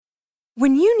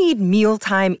When you need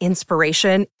mealtime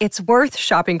inspiration, it's worth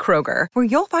shopping Kroger, where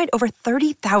you'll find over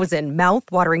 30,000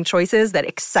 mouth-watering choices that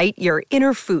excite your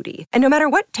inner foodie. And no matter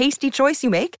what tasty choice you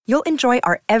make, you'll enjoy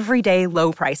our everyday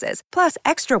low prices, plus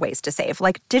extra ways to save,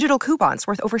 like digital coupons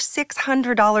worth over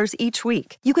 $600 each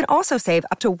week. You can also save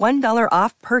up to $1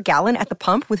 off per gallon at the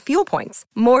pump with fuel points.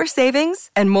 More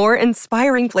savings and more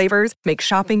inspiring flavors make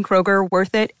shopping Kroger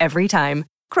worth it every time.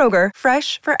 Kroger,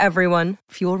 fresh for everyone.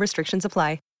 Fuel restrictions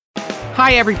apply.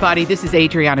 Hi, everybody. This is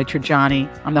Adriana Trajani.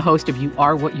 I'm the host of You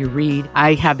Are What You Read.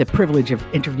 I have the privilege of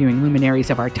interviewing luminaries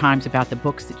of our times about the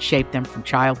books that shaped them from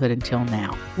childhood until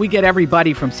now. We get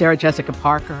everybody from Sarah Jessica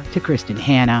Parker to Kristen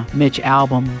Hanna, Mitch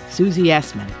Albom, Susie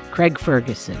Essman, Craig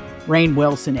Ferguson, Rainn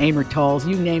Wilson, Amor Tolls,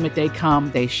 you name it, they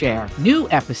come, they share. New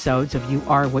episodes of You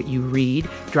Are What You Read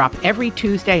drop every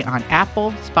Tuesday on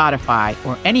Apple, Spotify,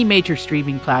 or any major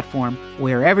streaming platform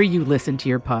wherever you listen to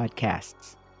your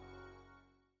podcasts.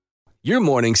 Your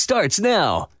morning starts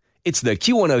now. It's the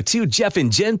Q102 Jeff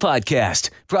and Jen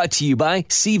podcast brought to you by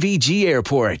CVG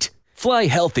Airport. Fly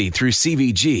healthy through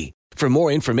CVG. For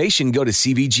more information, go to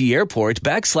CVG Airport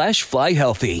 /fly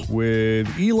healthy. With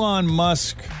Elon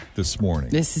Musk this morning.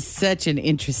 This is such an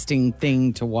interesting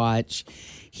thing to watch.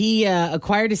 He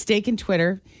acquired a stake in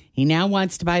Twitter. He now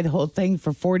wants to buy the whole thing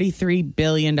for $43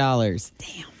 billion. Damn.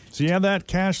 So you have that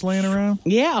cash laying around?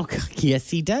 Yeah. Yes,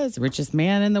 he does. Richest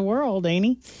man in the world, ain't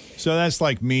he? So that's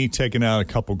like me taking out a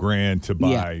couple grand to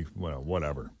buy, well,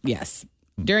 whatever. Yes.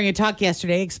 During a talk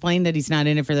yesterday, explained that he's not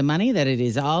in it for the money, that it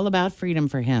is all about freedom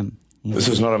for him. This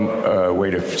is not a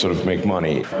way to sort of make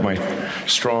money. My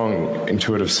strong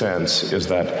intuitive sense is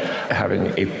that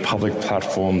having a public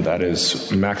platform that is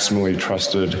maximally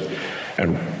trusted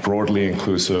and broadly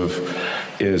inclusive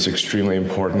is extremely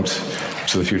important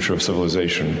to the future of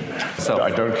civilization. So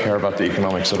I don't care about the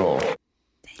economics at all.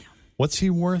 What's he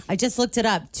worth? I just looked it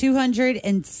up.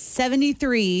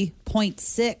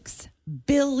 $273.6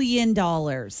 billion.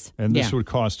 And this would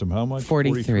cost him how much?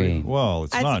 43. Well,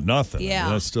 it's not nothing. Yeah. I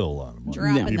mean, that's still a lot of money.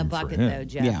 Drop in the even bucket, for him. though,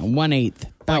 Jeff. Yeah, 1/8.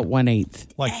 About 1/8.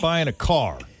 Like buying a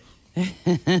car.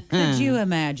 Could you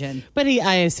imagine? But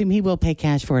I assume he will pay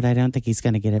cash for it. I don't think he's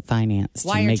going to get it financed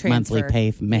Wire to make transfer.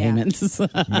 monthly payments.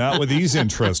 Not with these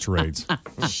interest rates.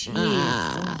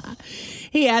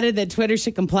 He added that Twitter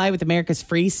should comply with America's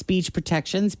free speech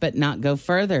protections, but not go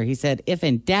further. He said, if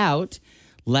in doubt,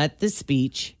 let the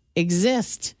speech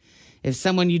exist. If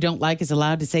someone you don't like is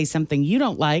allowed to say something you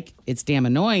don't like, it's damn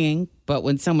annoying. But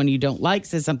when someone you don't like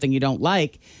says something you don't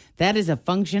like, that is a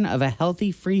function of a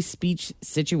healthy free speech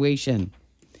situation.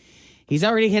 He's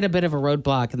already hit a bit of a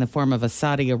roadblock in the form of a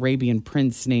Saudi Arabian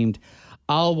prince named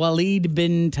Al-Walid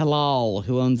bin Talal,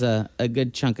 who owns a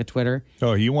good chunk of Twitter.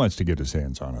 Oh, he wants to get his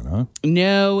hands on it, huh?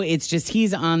 No, it's just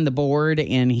he's on the board,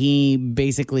 and he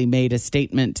basically made a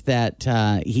statement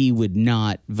that he would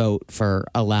not vote for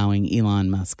allowing Elon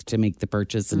Musk to make the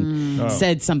purchase and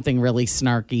said something really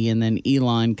snarky, and then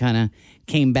Elon kind of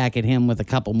came back at him with a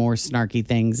couple more snarky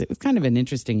things. It was kind of an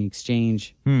interesting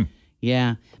exchange.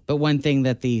 Yeah, but one thing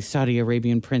that the Saudi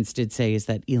Arabian prince did say is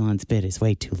that Elon's bid is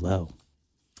way too low.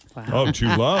 Wow. Oh, too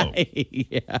low.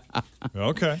 Yeah.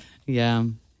 Okay. Yeah.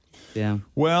 Yeah.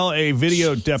 Well, a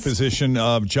video deposition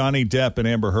of Johnny Depp and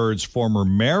Amber Heard's former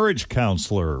marriage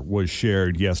counselor was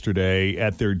shared yesterday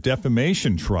at their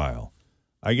defamation trial.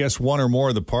 I guess one or more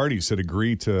of the parties had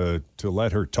agreed to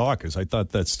let her talk, because I thought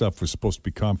that stuff was supposed to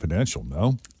be confidential,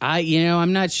 no?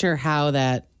 I'm not sure how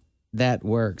that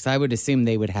works. I would assume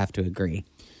they would have to agree.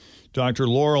 Dr.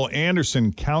 Laurel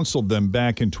Anderson counseled them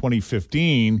back in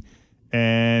 2015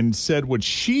 and said what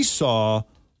she saw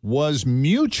was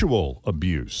mutual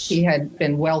abuse. He had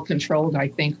been well controlled, I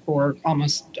think, for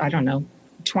almost,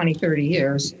 20, 30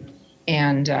 years.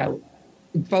 And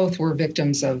both were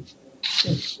victims of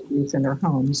abuse in their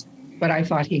homes. But I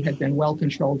thought he had been well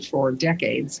controlled for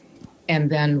decades. And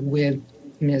then with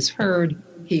Ms. Heard,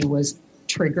 he was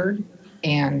triggered,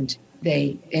 and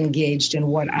they engaged in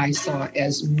what I saw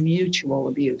as mutual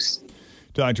abuse.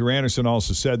 Dr. Anderson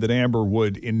also said that Amber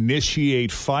would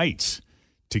initiate fights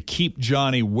to keep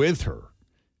Johnny with her,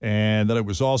 and that it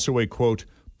was also a, quote,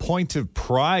 point of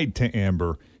pride to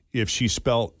Amber if she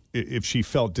felt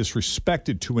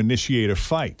disrespected to initiate a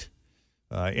fight.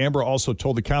 Amber also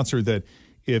told the counselor that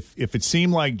if it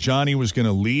seemed like Johnny was going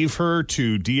to leave her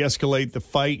to de-escalate the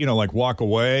fight, like walk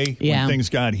away when things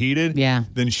got heated,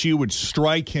 then she would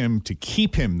strike him to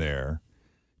keep him there,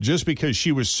 just because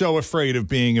she was so afraid of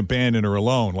being abandoned or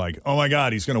alone. Like, oh, my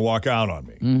God, he's going to walk out on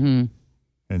me. Mm-hmm.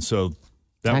 And so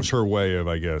that was her way of,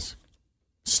 I guess,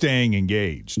 staying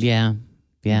engaged. Yeah.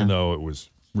 Even though it was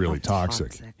really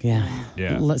toxic. Yeah.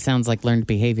 Sounds like learned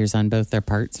behaviors on both their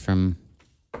parts from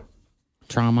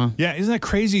trauma. Yeah, isn't that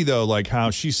crazy, though? Like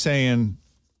how she's saying,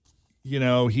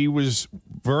 he was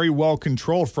very well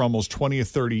controlled for almost 20 or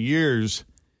 30 years.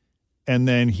 And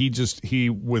then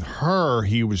with her,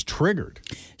 he was triggered.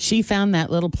 She found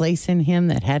that little place in him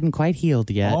that hadn't quite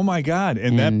healed yet. Oh, my God.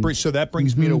 And that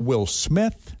brings me to Will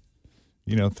Smith.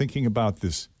 Thinking about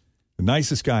this, the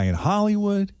nicest guy in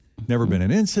Hollywood, never been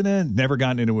an incident, never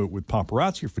gotten into it with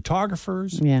paparazzi or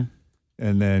photographers. Yeah.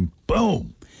 And then,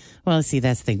 boom. Well, see,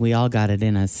 that's the thing. We all got it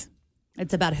in us.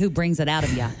 It's about who brings it out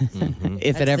of you.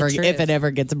 If it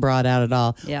ever gets brought out at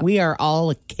all. Yep. We are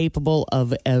all capable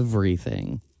of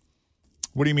everything.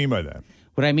 What do you mean by that?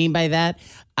 What I mean by that,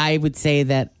 I would say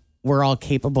that we're all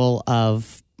capable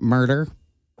of murder.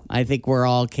 I think we're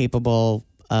all capable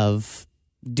of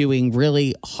doing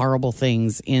really horrible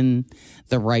things in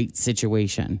the right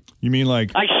situation. You mean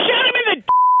like... I shot him in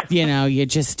the... You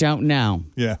just don't know.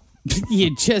 Yeah.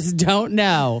 You just don't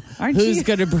know who's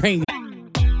going to bring...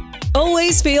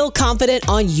 Always feel confident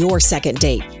on your second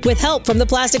date. With help from the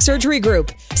Plastic Surgery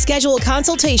Group. Schedule a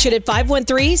consultation at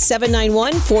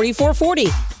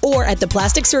 513-791-4440 or at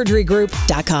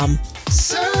theplasticsurgerygroup.com.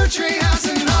 Surgery has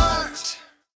an art.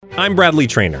 I'm Bradley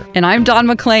Trainer. And I'm Don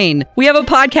McClain. We have a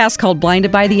podcast called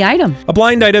Blinded by the Item. A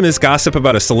blind item is gossip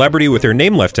about a celebrity with their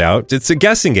name left out. It's a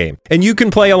guessing game, and you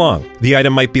can play along. The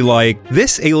item might be like,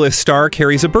 this A-list star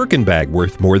carries a Birkin bag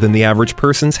worth more than the average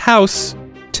person's house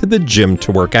to the gym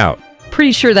to work out.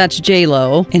 Pretty sure that's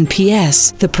J-Lo. And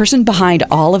P.S. the person behind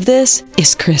all of this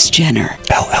is Kris Jenner,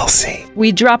 LLC.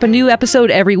 We drop a new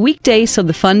episode every weekday so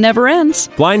the fun never ends.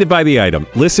 Blinded by the Item.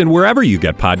 Listen wherever you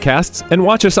get podcasts and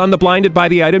watch us on the Blinded by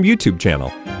the Item YouTube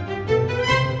channel.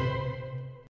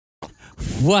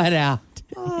 What out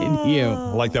in you?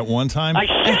 Like that one time? I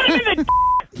shot him in the...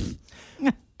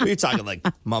 You're talking like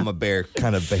Mama Bear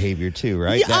kind of behavior too,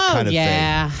 right? Yeah, that kind of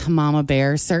thing. Mama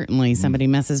Bear, certainly. Somebody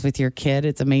messes with your kid.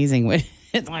 It's amazing.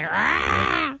 It's like,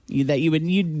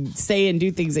 you'd say and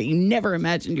do things that you never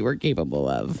imagined you were capable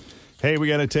of. Hey, we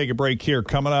got to take a break here.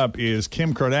 Coming up is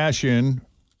Kim Kardashian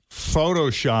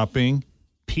photoshopping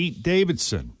Pete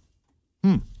Davidson.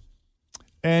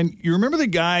 And you remember the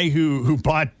guy who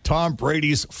bought Tom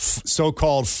Brady's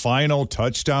so-called final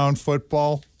touchdown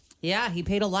football? Yeah, he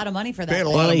paid a lot of money for that. Paid a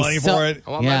lot of money for it. I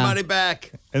want my money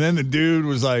back. And then the dude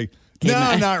was like, no,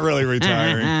 I'm not really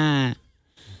retiring.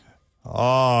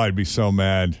 Oh, I'd be so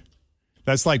mad.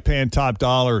 That's like paying top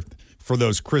dollar for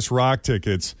those Chris Rock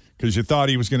tickets because you thought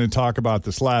he was going to talk about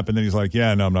the slap, and then he's like,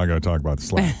 yeah, no, I'm not going to talk about the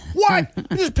slap. What?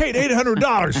 You just paid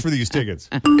 $800 for these tickets.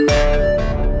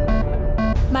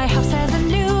 My house has a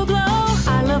new glow.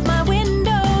 I love my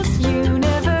windows.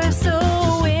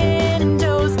 Universal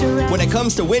Windows Direct. When it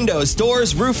comes to windows,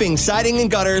 doors, roofing, siding,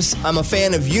 and gutters, I'm a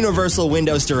fan of Universal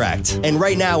Windows Direct. And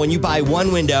right now, when you buy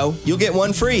one window, you'll get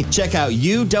one free. Check out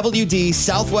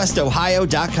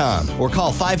uwdsouthwestohio.com or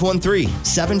call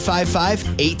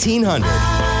 513-755-1800.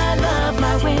 I love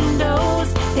my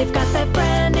windows. They've got that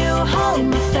brand new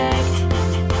home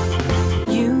effect.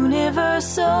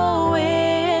 Universal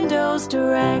Windows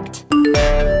Direct.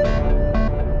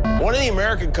 One of the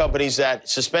American companies that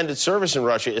suspended service in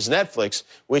Russia is Netflix,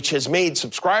 which has made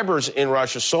subscribers in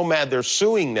Russia so mad they're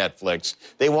suing Netflix.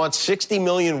 They want 60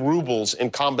 million rubles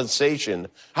in compensation.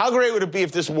 How great would it be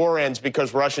if this war ends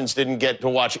because Russians didn't get to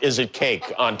watch Is It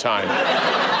Cake on time?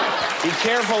 Be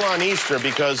careful on Easter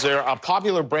because they're a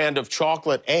popular brand of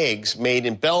chocolate eggs made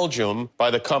in Belgium by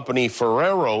the company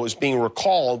Ferrero is being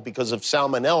recalled because of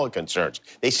salmonella concerns.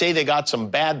 They say they got some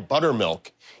bad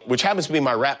buttermilk, which happens to be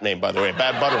my rap name, by the way,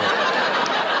 bad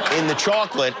buttermilk, in the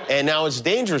chocolate, and now it's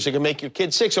dangerous. It can make your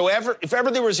kid sick. So if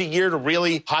ever there was a year to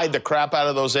really hide the crap out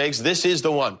of those eggs, this is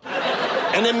the one.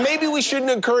 And then maybe we shouldn't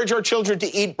encourage our children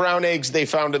to eat brown eggs they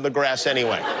found in the grass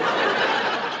anyway.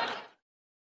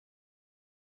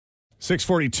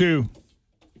 642,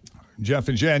 Jeff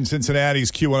and Jen,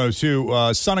 Cincinnati's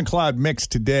Q102. Sun and cloud mix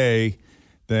today,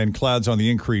 then clouds on the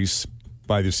increase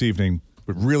by this evening,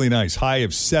 but really nice. High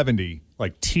of 70,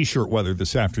 like T-shirt weather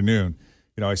this afternoon.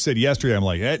 You know, I said yesterday, I'm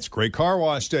like, hey, it's great car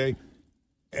wash day.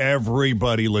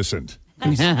 Everybody listened.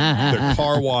 The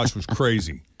car wash was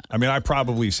crazy. I mean, I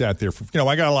probably sat there for,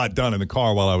 I got a lot done in the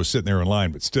car while I was sitting there in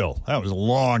line, but still, that was a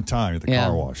long time at the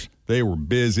car wash. They were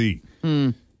busy.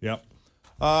 Yep.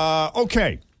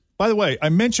 Okay. By the way, I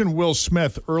mentioned Will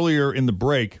Smith earlier in the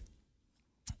break,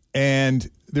 and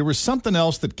there was something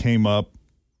else that came up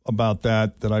about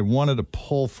that I wanted to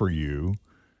pull for you.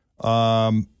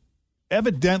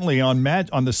 Evidently, on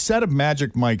the set of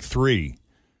Magic Mike 3,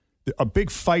 a big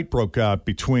fight broke out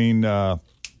between,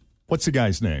 what's the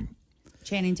guy's name?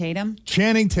 Channing Tatum.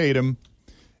 Channing Tatum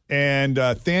and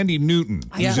Thandie Newton,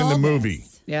 who's in the movie.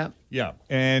 Yep. Yeah,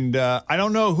 and I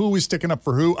don't know who was sticking up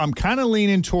for who. I'm kind of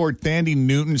leaning toward Thandie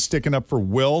Newton sticking up for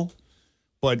Will,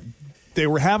 but they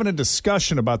were having a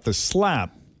discussion about the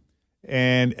slap,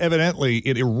 and evidently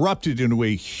it erupted into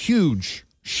a huge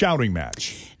shouting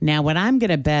match. Now, what I'm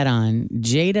going to bet on,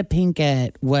 Jada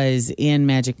Pinkett was in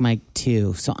Magic Mike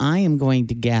too, so I am going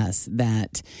to guess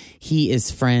that he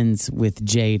is friends with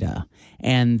Jada,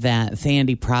 and that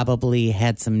Thandie probably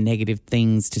had some negative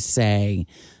things to say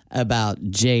about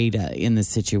Jada in the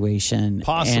situation.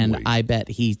 Possibly. And I bet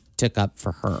he took up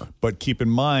for her. But keep in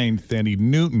mind, Thandie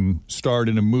Newton starred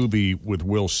in a movie with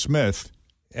Will Smith,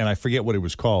 and I forget what it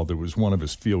was called. It was one of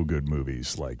his feel-good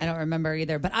movies. I don't remember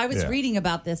either. But I was reading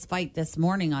about this fight this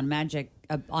morning on Magic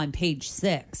on page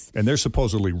 6. And they're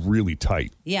supposedly really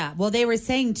tight. Yeah. Well, they were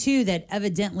saying, too, that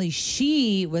evidently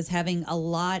she was having a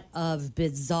lot of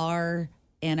bizarre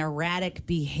and erratic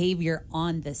behavior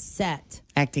on the set.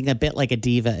 Acting a bit like a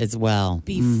diva as well.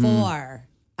 Before.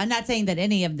 I'm not saying that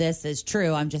any of this is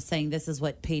true. I'm just saying this is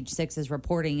what page 6 is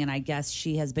reporting. And I guess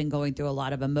she has been going through a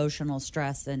lot of emotional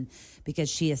stress and because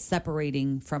she is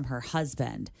separating from her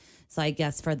husband. So I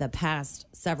guess for the past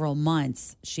several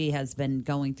months, she has been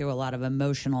going through a lot of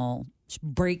emotional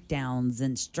breakdowns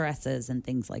and stresses and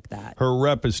things like that. Her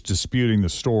rep is disputing the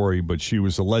story, but she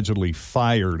was allegedly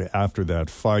fired after that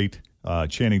fight.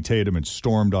 Channing Tatum had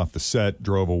stormed off the set,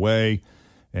 drove away,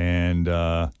 and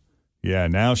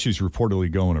now she's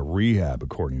reportedly going to rehab,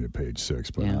 according to page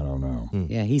 6, but I don't know.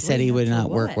 Yeah, he said he would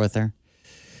not work with her.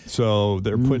 So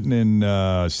they're putting in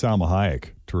Salma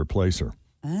Hayek to replace her.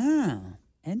 Oh,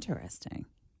 interesting.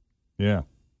 Yeah.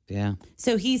 Yeah.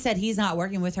 So he said he's not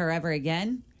working with her ever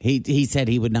again? He said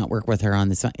he would not work with her on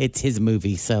this one. It's his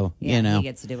movie, so, Yeah, you know. he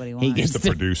gets to do what he wants. He's the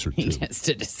producer, too. He gets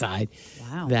to decide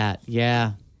Wow. that.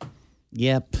 Yeah.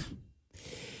 Yep.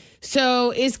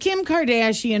 So is Kim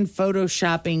Kardashian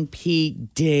photoshopping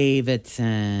Pete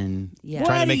Davidson? Yeah.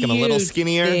 Trying to make him a little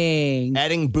skinnier, think?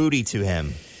 adding booty to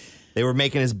him. They were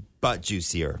making his butt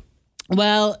juicier.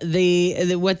 Well,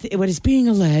 what is being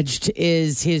alleged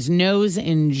is his nose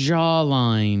and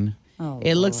jawline. Oh,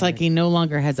 it looks like he no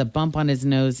longer has a bump on his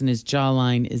nose and his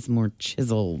jawline is more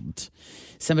chiseled.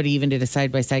 Somebody even did a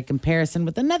side-by-side comparison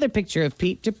with another picture of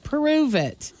Pete to prove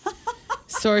it.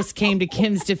 Source came to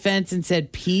Kim's defense and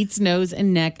said Pete's nose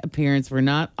and neck appearance were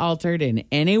not altered in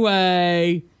any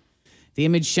way. The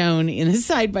image shown in the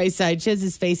side-by-side shows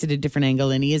his face at a different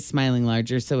angle, and he is smiling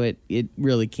larger, so it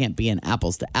really can't be an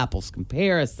apples-to-apples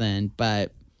comparison.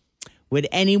 But would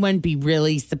anyone be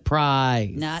really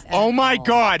surprised? Not at Oh my all.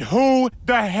 God, who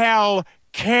the hell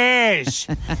cares?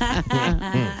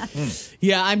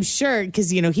 Yeah, I'm sure, because,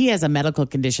 he has a medical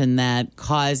condition that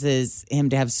causes him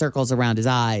to have circles around his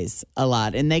eyes a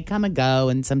lot, and they come and go,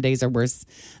 and some days are worse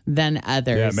than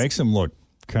others. Yeah, it makes him look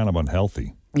kind of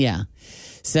unhealthy. Yeah.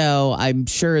 So I'm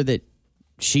sure that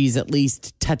she's at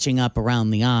least touching up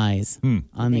around the eyes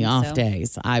on the off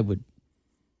days. I would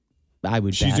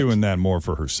She's bet. doing that more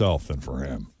for herself than for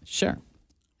him. Sure.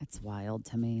 It's wild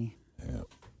to me.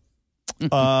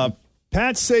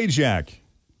 Pat Sajak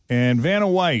and Vanna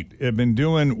White have been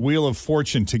doing Wheel of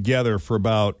Fortune together for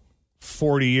about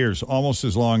 40 years, almost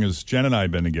as long as Jen and I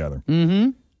have been together.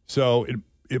 Mm-hmm. So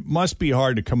it must be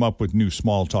hard to come up with new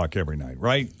small talk every night,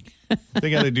 right? They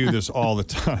got to do this all the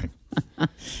time.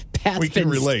 We can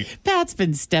relate. Pat's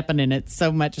been stepping in it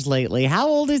so much lately. How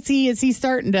old is he? Is he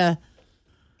starting to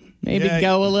maybe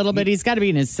go a little bit? He's got to be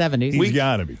in his 70s. He's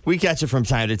got to be. We catch it from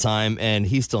time to time, and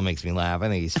he still makes me laugh. I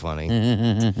think he's funny.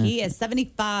 He is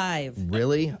 75.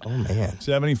 Really? Oh, man.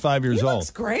 75 years old. He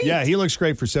looks great. Yeah, he looks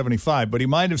great for 75, but he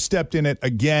might have stepped in it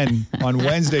again on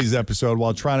Wednesday's episode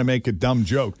while trying to make a dumb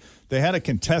joke. They had a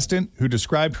contestant who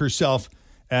described herself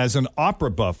as an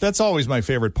opera buff. That's always my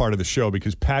favorite part of the show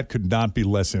because Pat could not be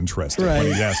less interested when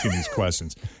he's asking these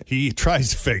questions. He tries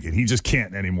to fake it. He just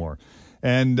can't anymore.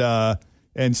 And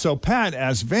so Pat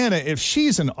asked Vanna if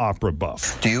she's an opera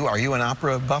buff. Are you an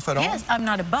opera buff at all? Yes, I'm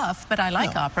not a buff, but I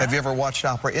like opera. Have you ever watched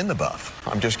opera in the buff?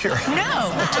 I'm just curious.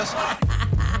 No.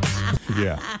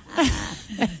 Yeah.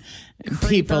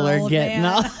 People are getting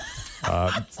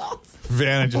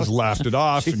Vanna just laughed it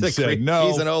off and said no.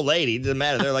 She's an old lady. Doesn't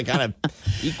matter. They're like kind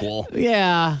of equal.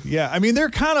 Yeah. Yeah. I mean, they're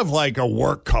kind of like a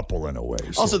work couple in a way.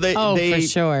 Also, they for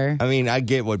sure. I mean, I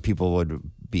get what people would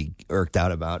be irked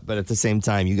out about. But at the same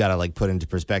time, you got to like put into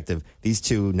perspective. These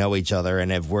two know each other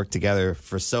and have worked together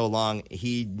for so long.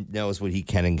 He knows what he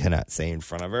can and cannot say in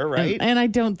front of her, right? And I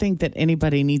don't think that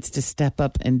anybody needs to step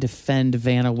up and defend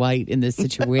Vanna White in this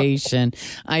situation.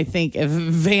 I think if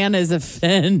Vanna's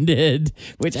offended,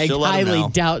 which She'll I let him highly know.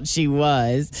 doubt she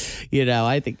was,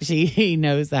 I think he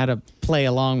knows how to play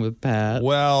along with Pat.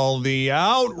 Well, the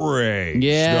outrage.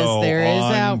 Yes, though, there is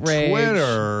on outrage.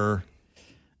 Twitter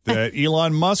that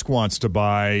Elon Musk wants to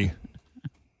buy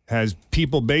has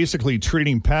people basically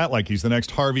treating Pat like he's the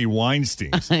next Harvey Weinstein.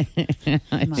 I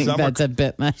think that's a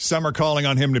bit much. Some are calling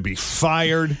on him to be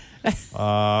fired.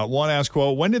 One asked,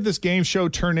 quote, when did this game show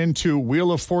turn into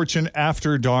Wheel of Fortune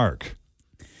After Dark?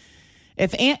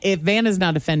 If Vanna's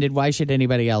not offended, why should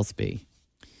anybody else be?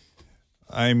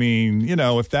 I mean,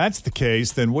 if that's the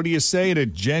case, then what do you say to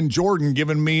Jen Jordan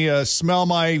giving me a smell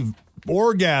my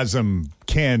orgasm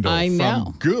candle I know.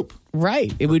 from Goop?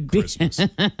 Right. It would be.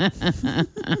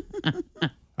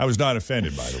 I was not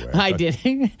offended, by the way. I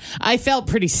did. I felt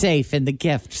pretty safe in the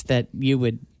gift that you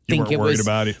would You think weren't it worried was.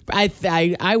 about it?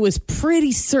 I was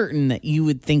pretty certain that you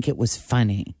would think it was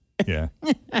funny. Yeah.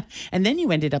 And then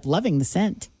you ended up loving the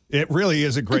scent. It really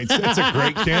is it's a great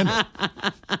candle.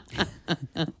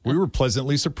 We were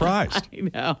pleasantly surprised. I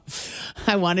know.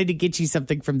 I wanted to get you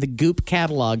something from the Goop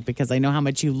catalog because I know how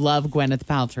much you love Gwyneth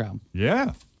Paltrow.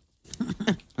 Yeah.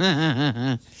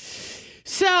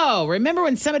 So, remember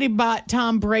when somebody bought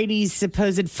Tom Brady's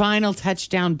supposed final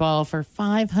touchdown ball for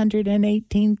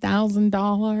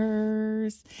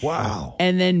 $518,000? Wow.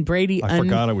 And then Brady I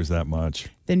forgot it was that much.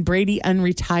 Then Brady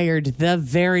unretired the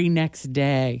very next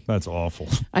day. That's awful.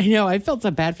 I know. I felt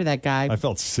so bad for that guy. I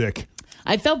felt sick.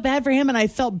 I felt bad for him, and I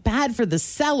felt bad for the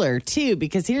seller, too,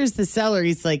 because here's the seller.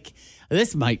 He's like,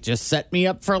 this might just set me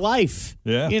up for life.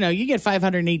 Yeah. You get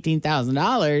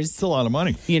 $518,000. It's a lot of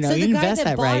money. So you the guy invest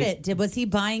that that bought right. it, was he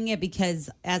buying it because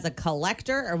as a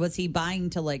collector, or was he buying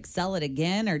to like sell it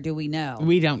again, or do we know?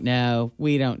 We don't know.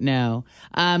 We don't know.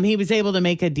 He was able to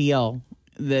make a deal.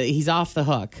 He's off the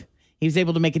hook. He was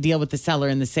able to make a deal with the seller,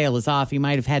 and the sale is off. He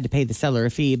might have had to pay the seller a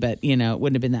fee, but, it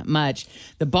wouldn't have been that much.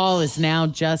 The ball is now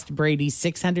just Brady's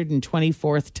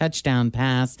 624th touchdown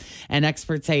pass, and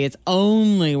experts say it's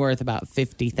only worth about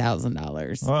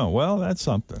 $50,000. Oh, well, that's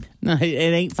something. No, it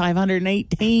ain't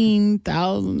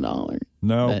 $518,000.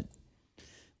 No. But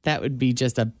that would be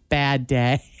just a bad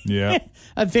day. Yeah.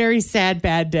 A very sad,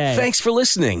 bad day. Thanks for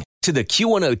listening to the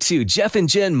Q102 Jeff and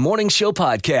Jen Morning Show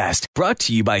podcast, brought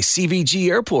to you by CVG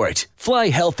Airport. Fly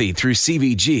healthy through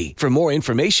CVG. For more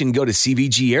information, go to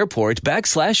CVG Airport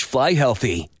 /fly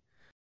healthy.